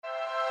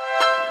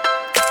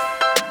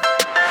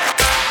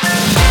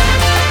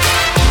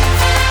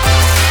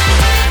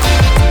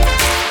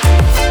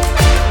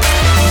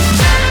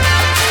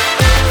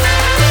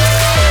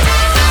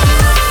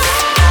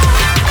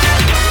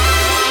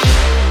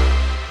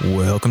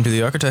Welcome to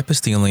The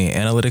Archetypist, the only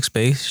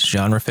analytics-based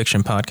genre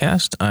fiction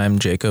podcast. I'm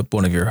Jacob,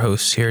 one of your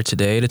hosts here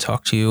today to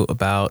talk to you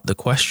about the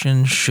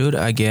question, should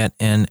I get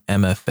an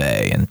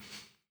MFA? And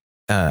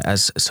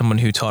as someone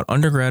who taught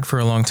undergrad for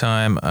a long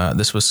time,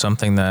 this was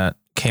something that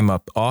came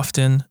up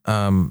often.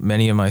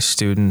 Many of my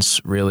students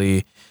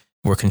really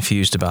were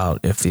confused about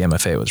if the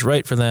MFA was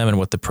right for them and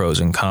what the pros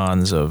and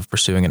cons of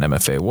pursuing an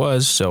MFA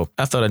was. So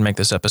I thought I'd make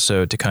this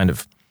episode to kind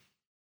of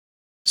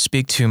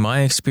speak to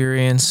my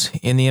experience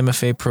in the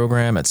MFA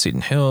program at Seton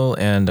Hill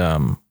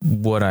and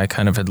what I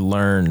kind of had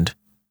learned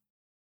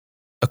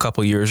a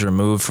couple years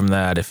removed from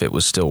that, if it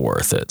was still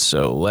worth it.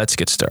 So let's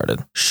get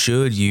started.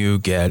 Should you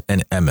get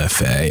an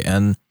MFA?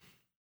 And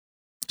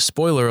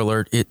spoiler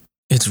alert,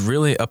 it's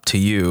really up to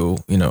you.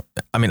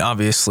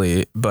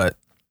 Obviously, but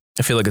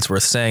I feel like it's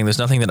worth saying there's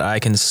nothing that I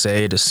can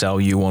say to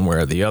sell you one way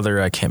or the other.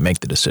 I can't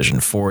make the decision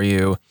for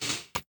you.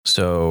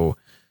 So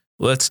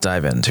let's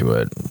dive into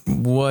it.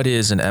 What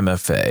is an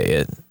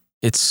MFA?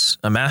 It's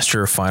a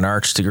Master of Fine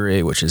Arts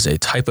degree, which is a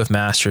type of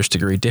master's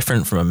degree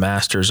different from a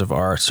Master's of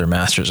Arts or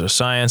Master's of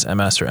Science,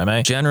 MS or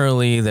MA.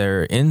 Generally,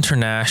 they're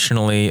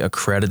internationally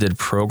accredited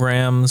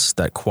programs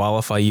that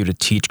qualify you to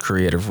teach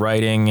creative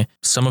writing.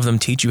 Some of them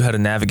teach you how to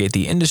navigate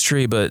the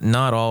industry, but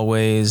not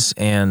always.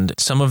 And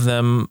some of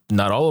them,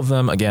 not all of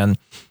them, again,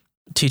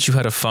 teach you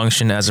how to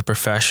function as a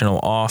professional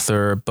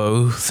author,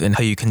 both in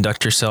how you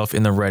conduct yourself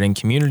in the writing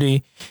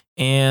community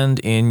and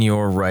in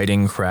your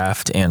writing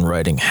craft and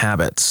writing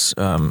habits.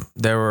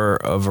 There are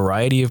a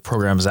variety of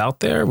programs out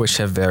there which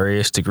have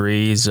various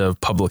degrees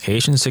of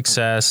publication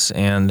success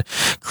and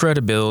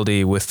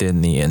credibility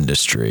within the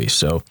industry.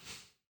 So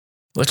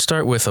let's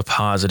start with a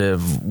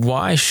positive.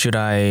 Why should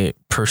I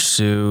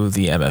pursue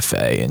the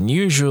MFA? And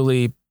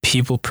usually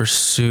people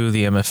pursue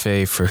the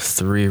MFA for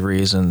three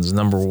reasons.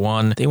 Number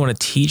one, they want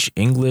to teach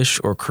English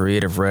or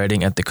creative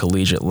writing at the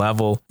collegiate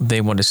level. They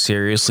want to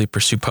seriously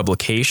pursue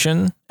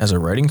publication as a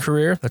writing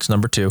career. That's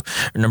number two.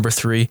 Or number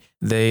three,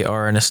 they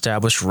are an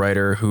established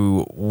writer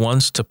who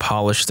wants to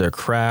polish their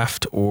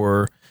craft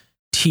or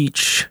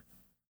teach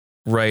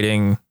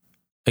writing,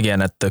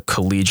 again, at the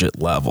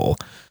collegiate level.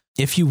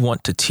 If you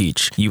want to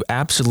teach, you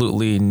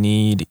absolutely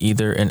need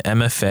either an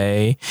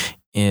MFA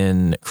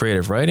in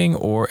creative writing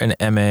or an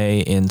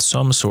MA in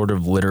some sort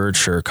of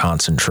literature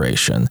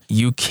concentration.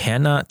 You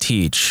cannot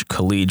teach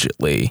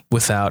collegiately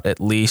without at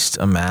least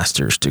a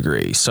master's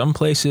degree. Some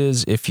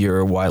places, if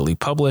you're widely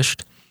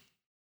published,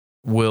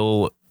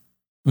 will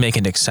make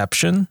an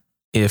exception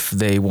if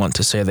they want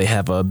to say they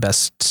have a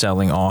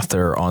best-selling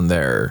author on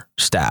their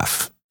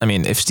staff. I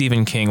mean, if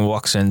Stephen King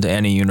walks into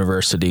any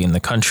university in the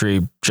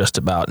country just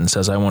about and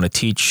says, I want to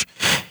teach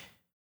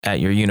at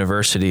your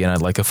university and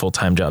I'd like a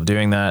full-time job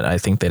doing that, I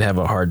think they'd have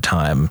a hard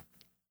time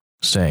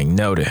saying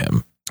no to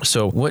him.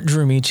 So what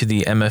drew me to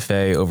the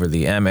MFA over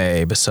the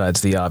MA,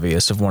 besides the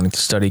obvious of wanting to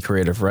study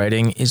creative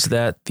writing, is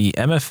that the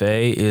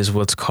MFA is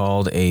what's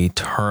called a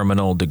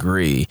terminal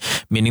degree,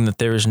 meaning that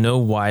there is no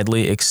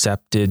widely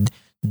accepted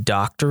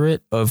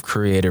doctorate of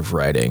creative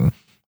writing.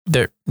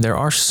 There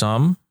are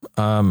some,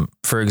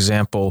 for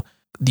example,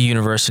 the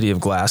University of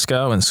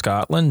Glasgow in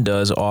Scotland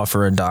does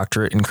offer a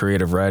doctorate in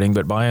creative writing,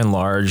 but by and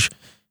large,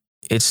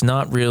 it's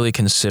not really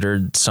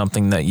considered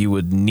something that you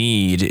would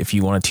need if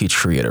you want to teach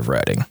creative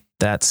writing.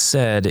 That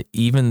said,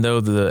 even though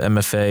the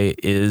MFA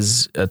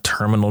is a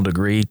terminal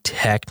degree,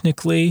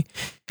 technically,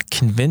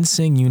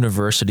 convincing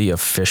university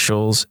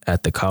officials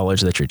at the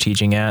college that you're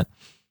teaching at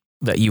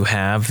that you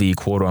have the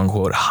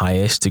quote-unquote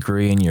highest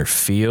degree in your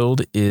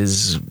field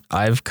is,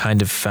 I've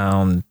kind of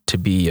found to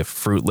be a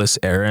fruitless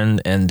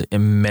errand and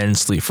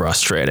immensely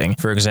frustrating.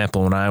 For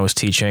example, when I was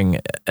teaching,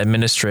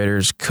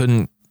 administrators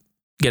couldn't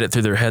get it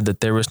through their head that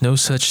there was no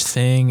such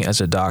thing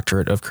as a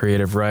doctorate of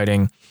creative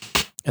writing,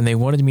 and they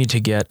wanted me to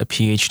get a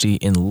PhD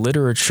in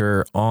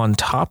literature on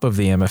top of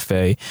the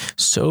MFA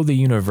so the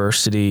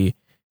university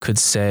could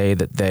say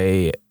that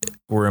they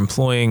were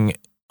employing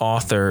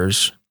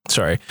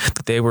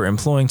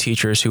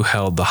teachers who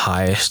held the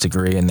highest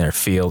degree in their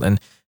field. And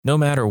no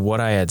matter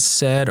what I had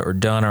said or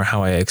done or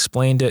how I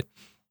explained it,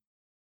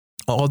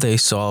 all they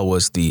saw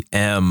was the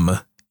M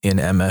in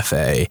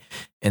MFA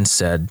and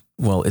said,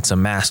 well, it's a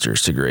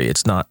master's degree.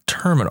 It's not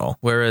terminal.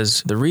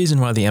 Whereas the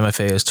reason why the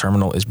MFA is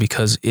terminal is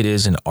because it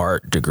is an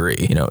art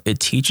degree. It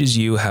teaches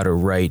you how to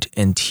write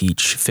and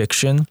teach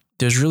fiction.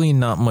 There's really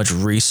not much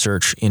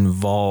research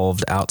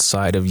involved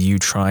outside of you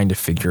trying to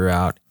figure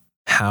out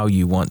how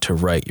you want to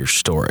write your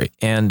story.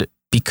 And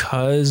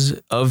because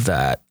of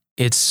that,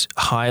 it's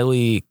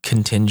highly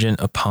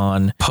contingent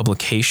upon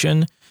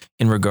publication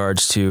in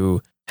regards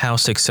to how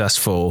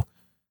successful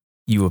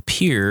you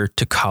appear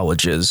to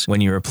colleges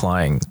when you're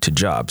applying to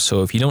jobs.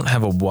 So if you don't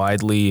have a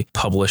widely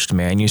published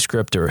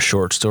manuscript or a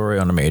short story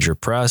on a major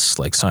press,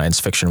 like science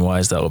fiction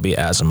wise, that will be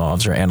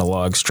Asimov's or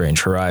Analog's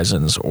Strange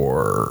Horizons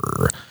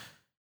or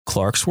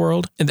Clark's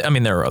World. I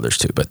mean, there are others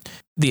too, but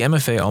the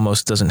MFA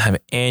almost doesn't have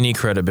any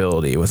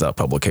credibility without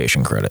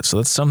publication credit. So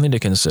that's something to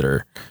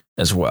consider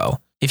as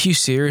well. If you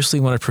seriously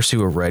want to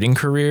pursue a writing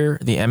career,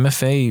 the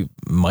MFA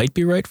might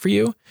be right for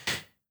you.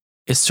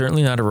 It's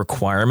certainly not a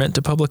requirement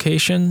to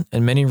publication,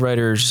 and many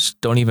writers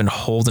don't even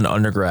hold an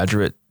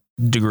undergraduate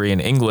degree in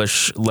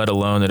English, let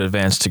alone an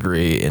advanced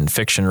degree in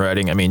fiction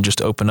writing. I mean,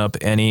 just open up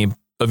any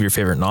of your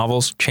favorite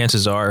novels.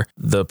 Chances are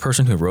the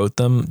person who wrote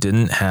them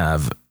didn't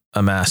have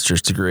a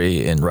master's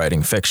degree in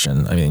writing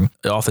fiction. I mean,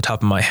 off the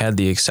top of my head,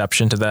 the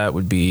exception to that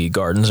would be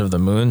Gardens of the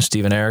Moon.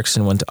 Stephen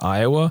Erickson went to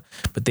Iowa,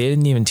 but they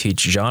didn't even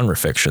teach genre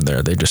fiction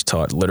there. They just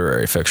taught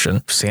literary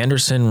fiction.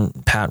 Sanderson,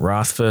 Pat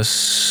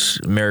Rothfuss,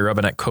 Mary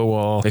Robinette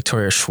Kowal,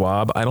 Victoria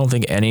Schwab, I don't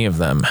think any of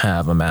them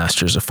have a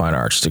master's of fine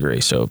arts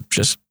degree. So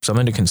just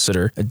something to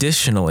consider.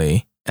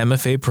 Additionally,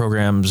 MFA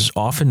programs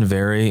often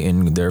vary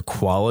in their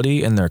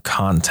quality and their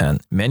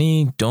content.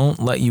 Many don't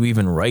let you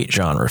even write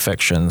genre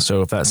fiction.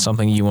 So if that's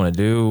something you want to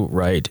do,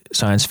 write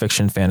science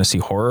fiction, fantasy,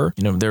 horror,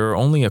 there are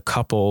only a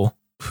couple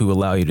who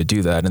allow you to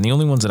do that. And the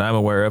only ones that I'm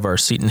aware of are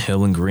Seton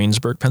Hill in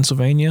Greensburg,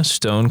 Pennsylvania,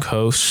 Stone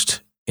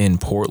Coast in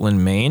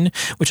Portland, Maine,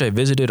 which I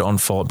visited on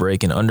fall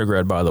break in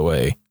undergrad, by the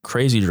way,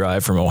 crazy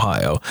drive from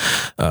Ohio,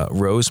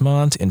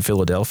 Rosemont in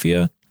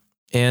Philadelphia,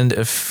 and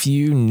a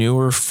few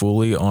newer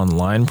fully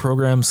online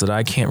programs that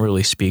I can't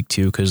really speak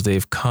to because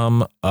they've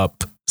come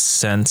up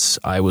since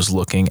I was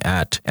looking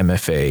at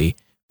MFA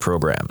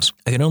programs.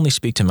 I can only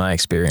speak to my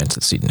experience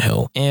at Seton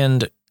Hill,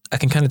 and I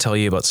can kind of tell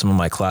you about some of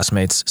my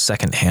classmates'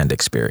 secondhand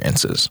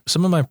experiences.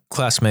 Some of my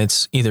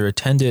classmates either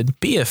attended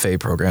BFA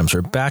programs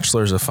or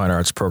Bachelor's of Fine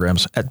Arts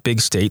programs at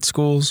big state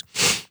schools,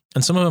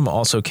 and some of them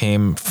also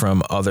came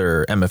from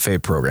other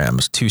MFA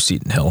programs to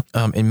Seton Hill.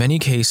 In many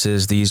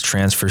cases, these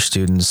transfer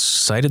students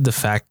cited the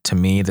fact to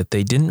me that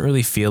they didn't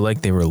really feel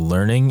like they were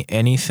learning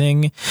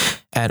anything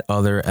at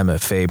other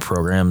MFA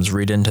programs.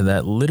 Read into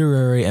that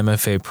literary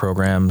MFA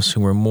programs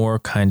who were more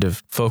kind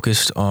of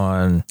focused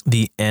on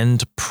the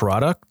end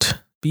product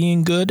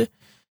being good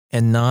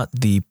and not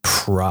the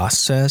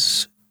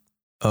process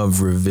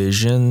of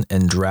revision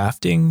and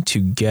drafting to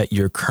get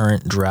your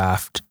current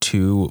draft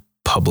to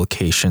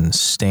publication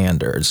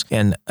standards.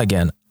 And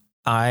again,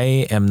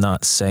 I am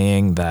not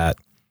saying that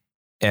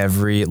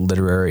every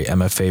literary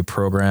MFA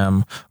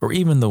program, or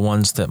even the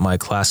ones that my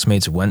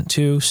classmates went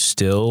to,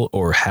 still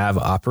or have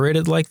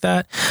operated like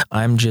that.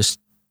 I'm just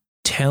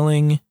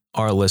telling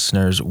our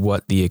listeners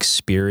what the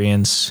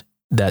experience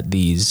that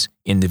these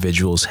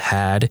individuals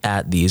had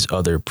at these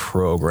other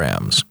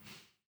programs.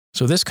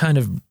 So this kind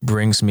of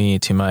brings me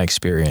to my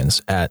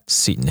experience at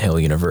Seton Hill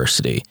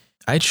University.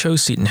 I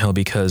chose Seton Hill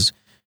because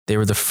they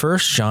were the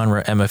first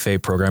genre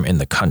MFA program in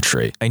the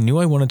country. I knew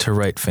I wanted to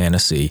write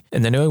fantasy,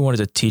 and I knew I wanted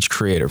to teach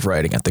creative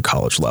writing at the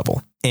college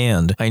level.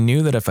 And I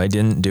knew that if I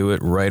didn't do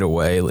it right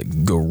away,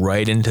 like go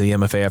right into the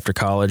MFA after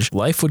college,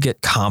 life would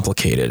get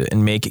complicated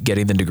and make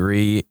getting the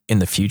degree in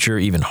the future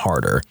even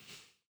harder.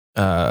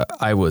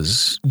 I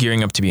was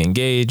gearing up to be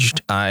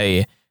engaged.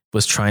 I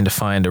was trying to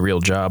find a real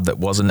job that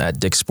wasn't at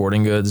Dick's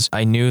Sporting Goods.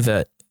 I knew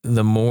that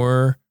the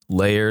more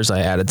layers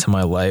I added to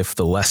my life,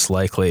 the less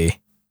likely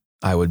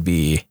I would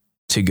be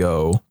to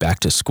go back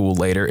to school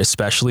later,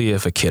 especially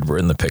if a kid were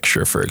in the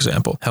picture, for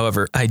example.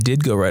 However, I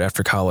did go right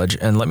after college,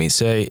 and let me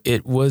say,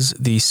 it was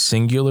the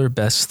singular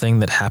best thing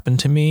that happened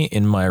to me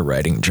in my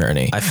writing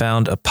journey. I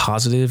found a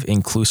positive,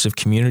 inclusive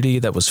community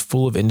that was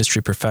full of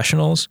industry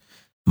professionals.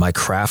 My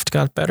craft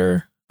got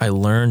better. I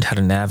learned how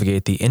to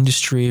navigate the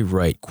industry,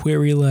 write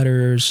query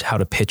letters, how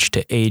to pitch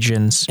to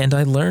agents, and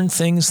I learned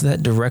things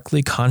that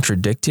directly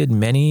contradicted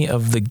many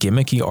of the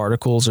gimmicky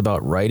articles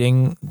about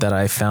writing that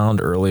I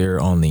found earlier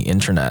on the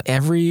internet.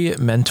 Every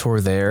mentor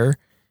there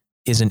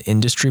is an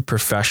industry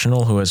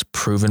professional who has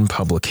proven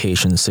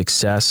publication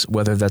success,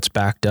 whether that's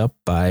backed up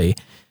by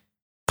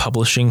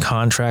publishing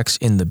contracts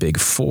in the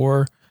Big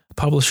Four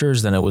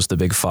publishers, then it was the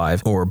Big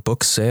Five, or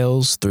book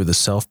sales through the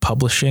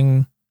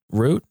self-publishing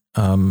route.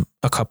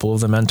 A couple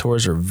of the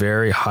mentors are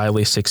very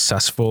highly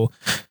successful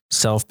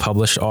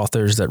self-published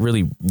authors that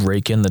really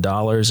rake in the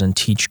dollars and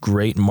teach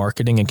great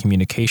marketing and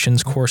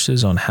communications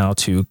courses on how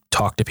to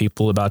talk to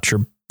people about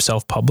your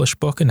self-published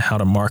book and how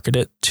to market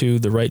it to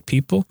the right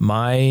people.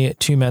 My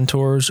two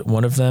mentors,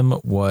 one of them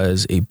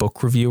was a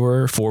book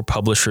reviewer for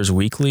Publishers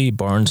Weekly,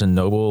 Barnes &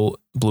 Noble,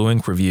 Blue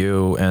Ink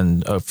Review,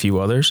 and a few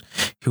others,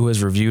 who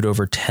has reviewed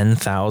over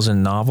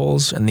 10,000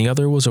 novels. And the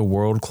other was a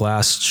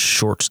world-class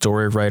short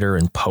story writer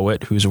and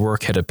poet whose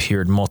work had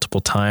appeared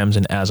multiple times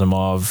in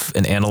Asimov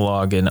and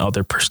Analog and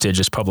other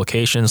prestigious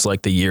publications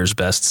like the year's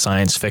best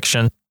science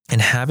fiction.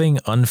 And having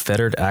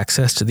unfettered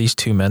access to these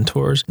two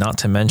mentors, not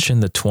to mention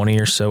the 20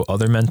 or so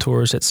other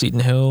mentors at Seton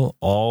Hill,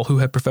 all who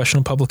had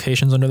professional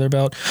publications under their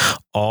belt,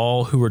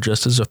 all who were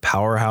just as a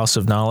powerhouse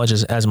of knowledge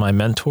as my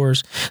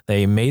mentors,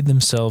 they made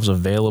themselves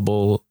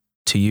available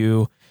to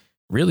you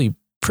really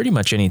pretty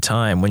much any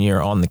time when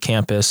you're on the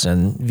campus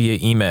and via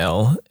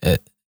email.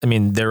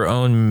 Their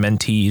own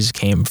mentees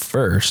came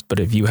first, but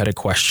if you had a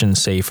question,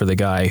 say for the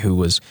guy who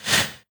was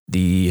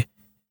the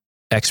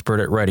expert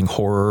at writing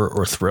horror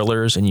or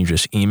thrillers and you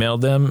just emailed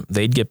them,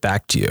 they'd get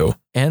back to you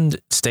and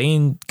stay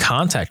in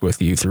contact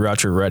with you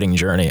throughout your writing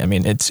journey.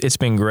 It's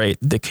been great.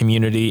 The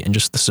community and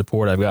just the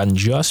support I've gotten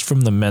just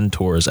from the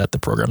mentors at the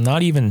program,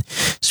 not even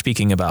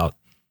speaking about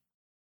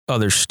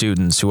other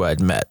students who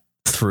I'd met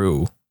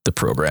through the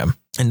program.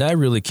 And I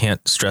really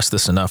can't stress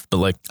this enough, but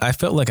like I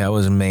felt like I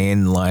was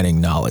mainlining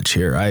knowledge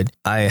here.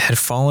 I had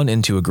fallen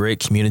into a great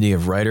community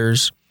of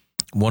writers,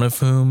 one of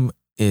whom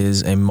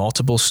is a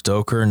multiple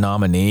Stoker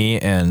nominee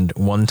and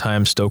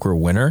one-time Stoker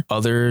winner.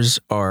 Others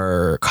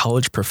are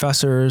college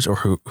professors or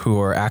who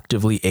are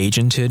actively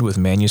agented with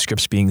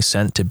manuscripts being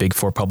sent to Big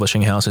Four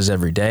publishing houses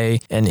every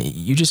day. And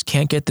you just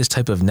can't get this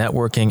type of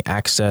networking,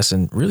 access,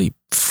 and really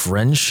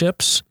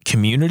friendships,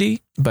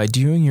 community by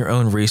doing your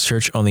own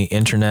research on the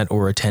internet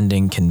or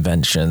attending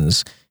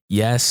conventions.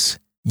 Yes,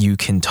 you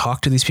can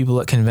talk to these people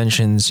at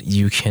conventions.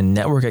 You can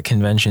network at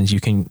conventions.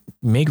 You can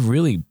make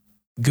really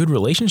good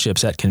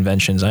relationships at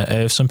conventions. I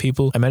have some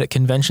people I met at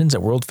conventions,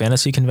 at World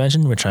Fantasy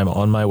Convention, which I'm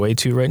on my way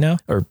to right now,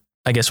 or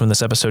I guess when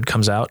this episode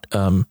comes out,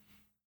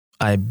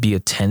 I'd be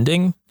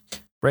attending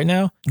right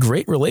now.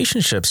 Great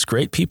relationships,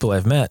 great people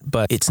I've met,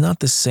 but it's not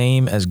the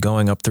same as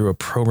going up through a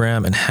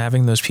program and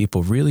having those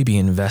people really be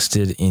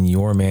invested in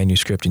your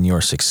manuscript and your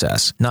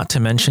success. Not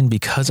to mention,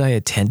 because I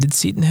attended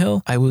Seton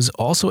Hill, I was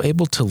also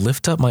able to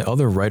lift up my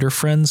other writer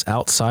friends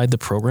outside the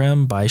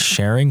program by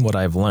sharing what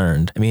I've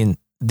learned. I mean,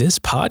 this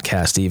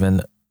podcast,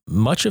 even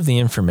much of the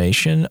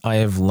information I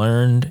have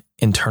learned,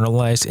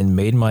 internalized, and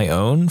made my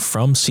own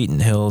from Seton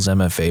Hill's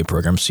MFA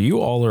program. So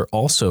you all are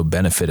also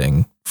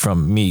benefiting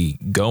from me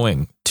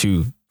going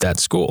to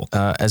that school,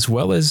 as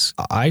well as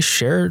I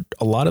shared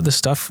a lot of the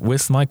stuff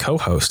with my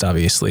co-host,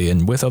 obviously,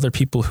 and with other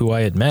people who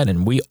I had met,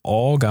 and we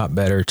all got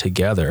better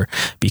together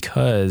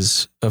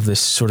because of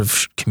this sort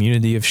of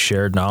community of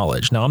shared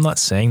knowledge. Now, I'm not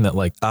saying that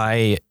like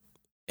I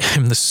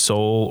am the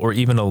sole or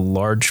even a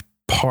large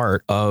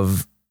part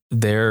of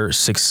their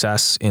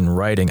success in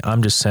writing.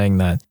 I'm just saying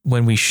that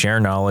when we share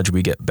knowledge,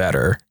 we get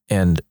better.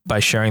 And by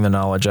sharing the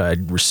knowledge I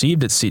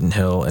received at Seton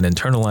Hill and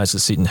internalized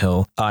at Seton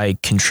Hill, I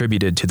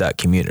contributed to that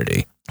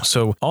community.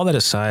 So all that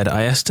aside,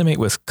 I estimate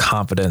with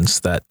confidence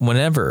that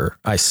whenever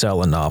I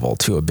sell a novel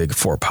to a Big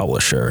Four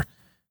publisher,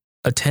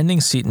 attending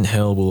Seton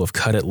Hill will have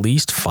cut at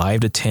least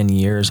 5 to 10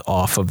 years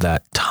off of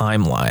that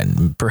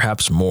timeline,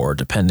 perhaps more,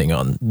 depending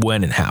on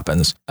when it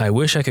happens. I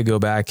wish I could go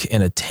back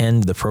and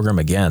attend the program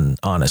again,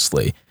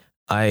 honestly.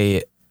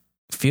 I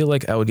feel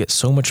like I would get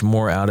so much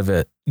more out of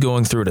it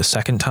going through it a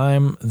second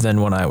time than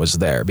when I was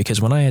there.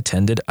 Because when I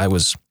attended, I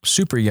was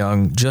super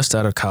young, just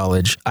out of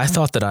college. I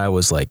thought that I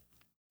was like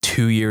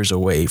 2 years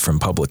away from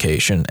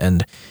publication.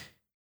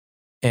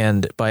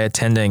 And by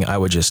attending, I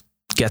would just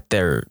get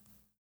there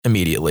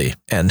immediately.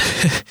 And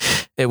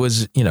it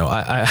was, you know,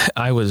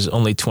 I was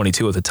only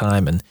 22 at the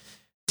time and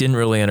didn't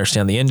really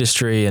understand the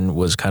industry and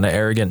was kind of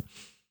arrogant.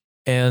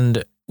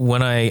 And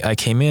when I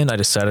came in, I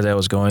decided I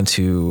was going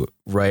to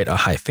write a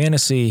high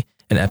fantasy,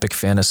 an epic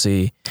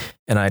fantasy,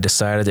 and I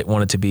decided it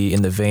wanted to be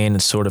in the vein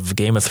of sort of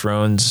Game of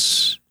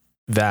Thrones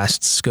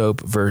vast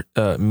scope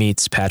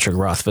meets Patrick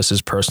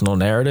Rothfuss's personal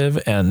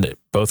narrative. And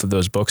both of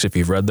those books, if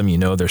you've read them, you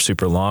know they're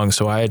super long.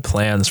 So I had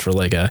plans for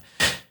like a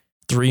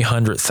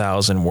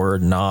 300,000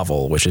 word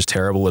novel, which is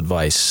terrible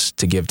advice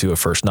to give to a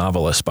first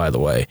novelist, by the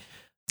way.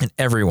 And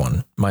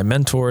everyone, my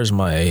mentors,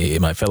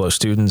 my fellow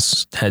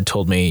students had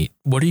told me,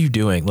 what are you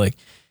doing? Like,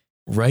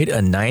 write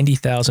a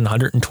 90,000,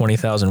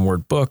 120,000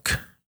 word book,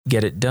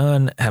 get it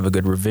done, have a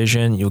good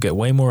revision. You'll get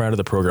way more out of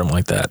the program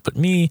like that. But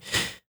me,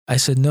 I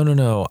said,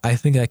 no, I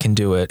think I can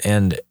do it.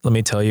 And let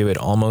me tell you, it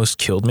almost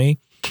killed me.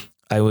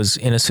 I was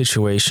in a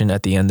situation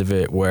at the end of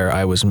it where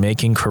I was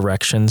making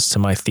corrections to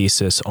my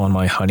thesis on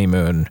my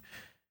honeymoon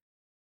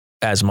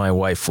as my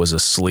wife was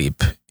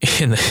asleep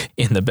in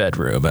the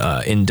bedroom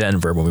in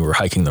Denver when we were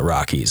hiking the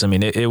Rockies. I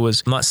mean, it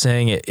was, I'm not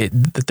saying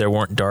that there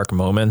weren't dark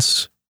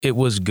moments. It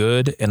was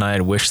good. And I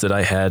had wished that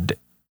I had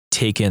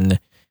taken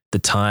the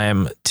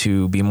time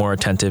to be more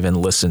attentive and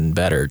listen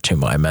better to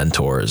my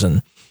mentors.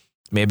 And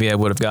maybe I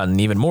would have gotten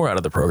even more out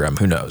of the program.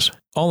 Who knows?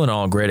 All in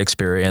all, great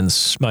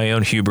experience. My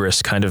own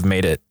hubris kind of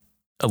made it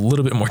a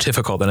little bit more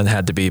difficult than it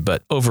had to be.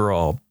 But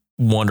overall,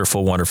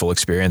 wonderful, wonderful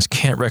experience.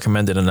 Can't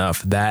recommend it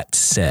enough. That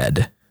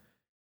said,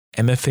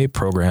 MFA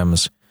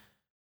programs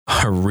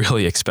are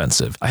really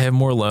expensive. I have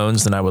more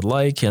loans than I would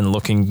like, and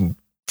looking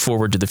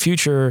forward to the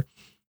future,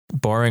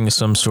 barring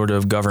some sort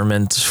of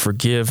government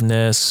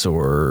forgiveness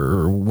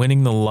or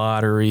winning the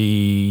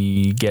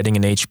lottery, getting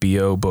an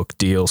HBO book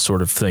deal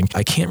sort of thing,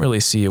 I can't really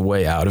see a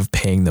way out of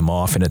paying them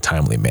off in a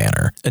timely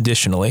manner.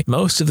 Additionally,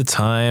 most of the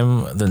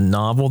time, the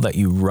novel that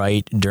you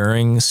write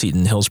during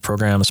Seton Hill's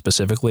program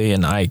specifically,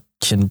 and I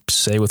can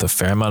say with a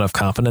fair amount of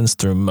confidence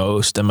through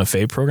most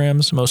MFA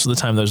programs, most of the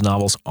time those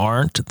novels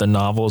aren't the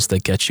novels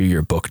that get you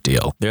your book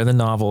deal. They're the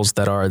novels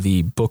that are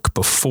the book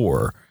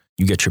before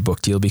you get your book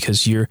deal,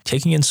 because you're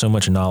taking in so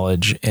much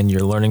knowledge and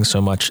you're learning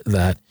so much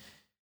that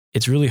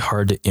it's really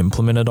hard to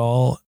implement it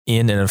all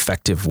in an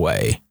effective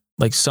way.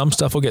 Like, some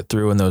stuff will get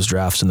through in those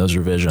drafts and those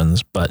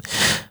revisions, but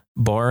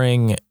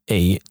barring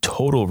a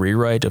total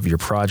rewrite of your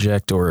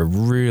project or a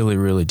really,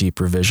 really deep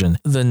revision,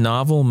 the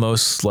novel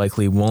most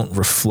likely won't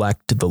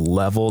reflect the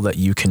level that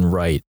you can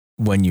write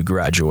when you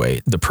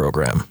graduate the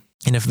program.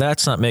 And if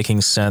that's not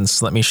making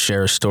sense, let me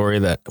share a story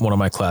that one of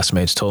my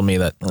classmates told me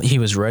that he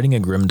was writing a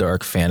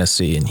grimdark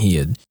fantasy and he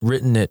had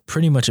written it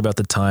pretty much about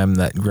the time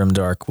that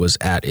grimdark was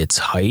at its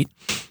height.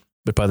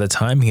 But by the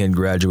time he had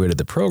graduated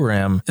the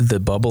program, the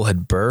bubble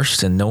had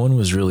burst and no one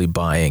was really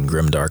buying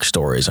grimdark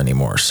stories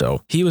anymore.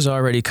 So he was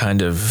already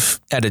kind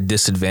of at a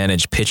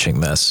disadvantage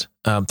pitching this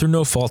through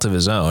no fault of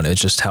his own.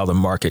 It's just how the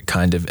market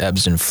kind of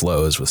ebbs and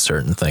flows with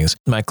certain things.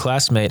 My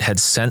classmate had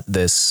sent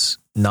this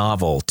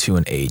novel to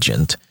an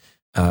agent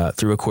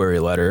through a query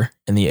letter,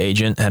 and the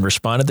agent had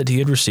responded that he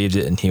had received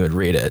it and he would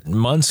read it.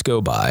 Months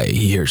go by,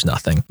 he hears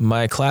nothing.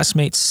 My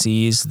classmate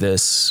sees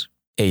this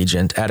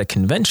agent at a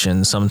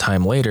convention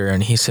sometime later,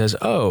 and he says,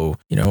 "Oh,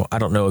 I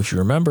don't know if you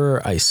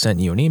remember, I sent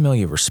you an email,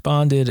 you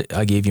responded,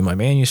 I gave you my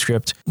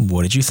manuscript.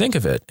 What did you think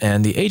of it?"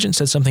 And the agent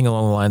said something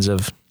along the lines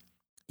of,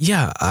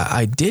 "Yeah,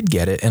 I did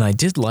get it, and I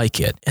did like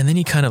it." And then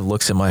he kind of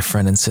looks at my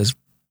friend and says,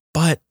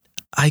 "But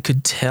I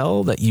could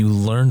tell that you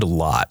learned a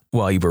lot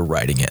while you were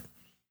writing it."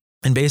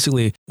 And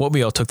basically, what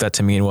we all took that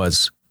to mean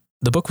was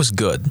the book was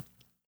good.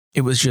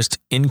 It was just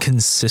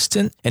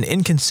inconsistent, and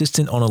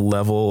inconsistent on a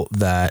level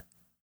that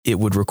it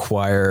would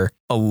require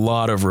a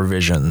lot of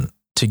revision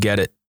to get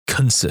it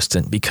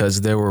consistent,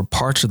 because there were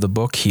parts of the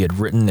book he had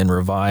written and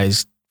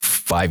revised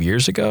 5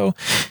 years ago,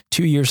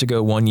 2 years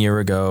ago, 1 year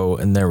ago,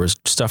 and there was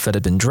stuff that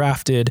had been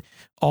drafted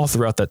all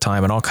throughout that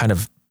time and all kind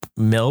of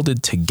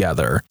melded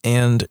together.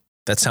 And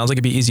that sounds like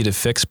it'd be easy to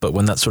fix, but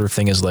when that sort of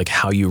thing is like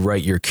how you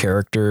write your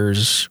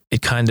characters,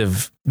 it kind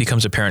of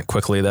becomes apparent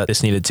quickly that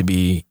this needed to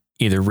be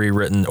either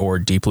rewritten or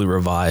deeply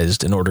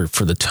revised in order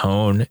for the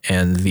tone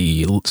and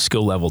the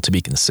skill level to be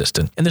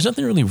consistent. And there's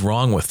nothing really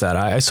wrong with that.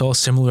 I saw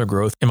similar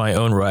growth in my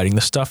own writing.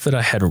 The stuff that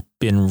I had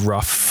been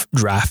rough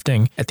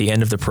drafting at the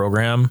end of the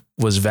program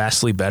was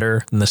vastly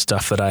better than the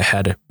stuff that I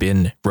had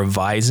been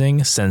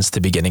revising since the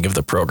beginning of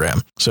the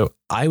program. So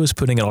I was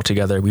putting it all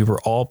together. We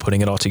were all putting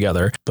it all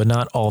together, but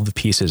not all the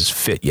pieces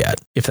fit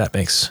yet, if that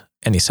makes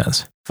any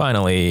sense.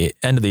 Finally,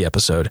 end of the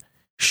episode.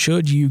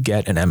 Should you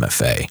get an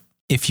MFA?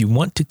 If you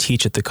want to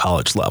teach at the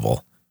college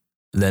level,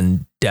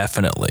 then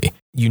definitely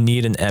you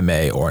need an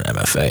MA or an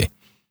MFA.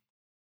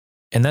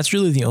 And that's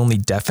really the only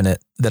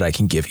definite that I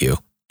can give you.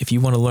 If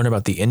you want to learn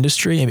about the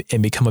industry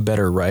and become a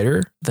better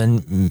writer,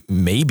 then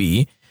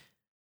maybe,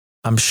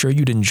 I'm sure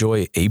you'd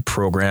enjoy a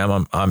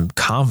program. I'm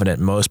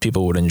confident most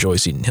people would enjoy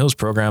Seton Hill's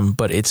program,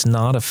 but it's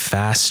not a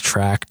fast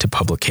track to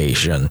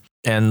publication.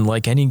 And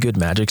like any good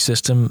magic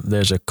system,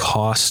 there's a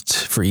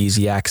cost for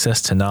easy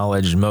access to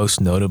knowledge, most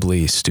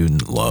notably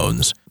student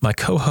loans. My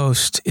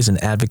co-host is an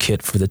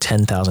advocate for the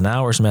 10,000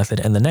 hours method,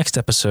 and the next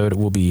episode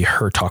will be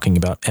her talking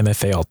about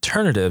MFA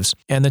alternatives.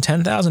 And the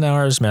 10,000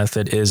 hours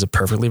method is a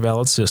perfectly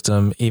valid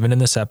system. Even in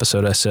this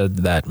episode, I said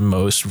that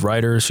most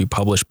writers who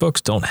publish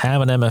books don't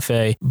have an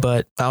MFA,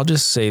 but I'll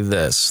just say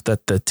this,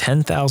 that the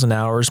 10,000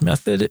 hours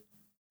method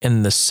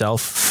and the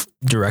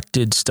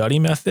self-directed study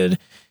method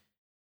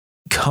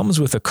comes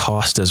with a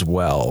cost as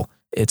well.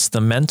 It's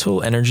the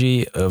mental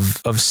energy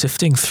of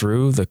sifting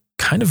through the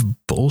kind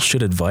of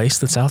bullshit advice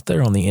that's out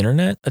there on the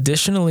internet.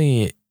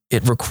 Additionally,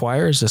 it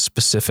requires a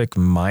specific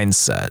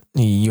mindset.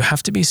 You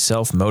have to be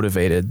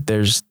self-motivated.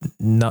 There's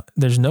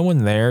no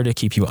one there to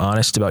keep you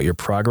honest about your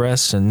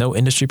progress, and no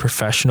industry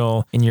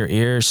professional in your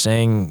ear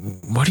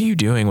saying, "What are you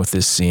doing with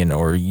this scene?"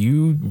 Or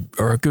 "You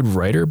are a good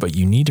writer, but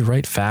you need to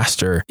write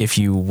faster if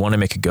you want to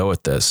make a go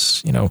at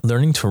this."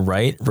 Learning to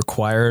write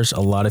requires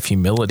a lot of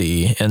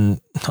humility,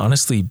 and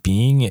honestly,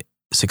 being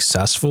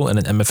successful in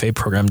an MFA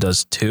program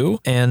does too.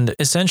 And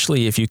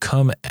essentially, if you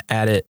come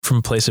at it from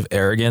a place of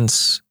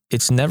arrogance,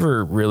 it's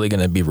never really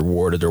going to be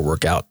rewarded or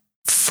work out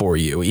for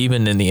you,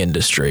 even in the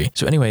industry.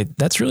 So anyway,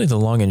 that's really the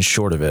long and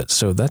short of it.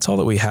 So that's all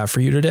that we have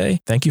for you today.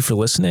 Thank you for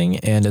listening.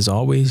 And as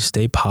always,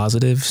 stay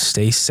positive,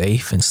 stay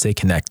safe, and stay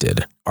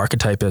connected.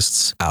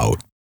 Archetypists out.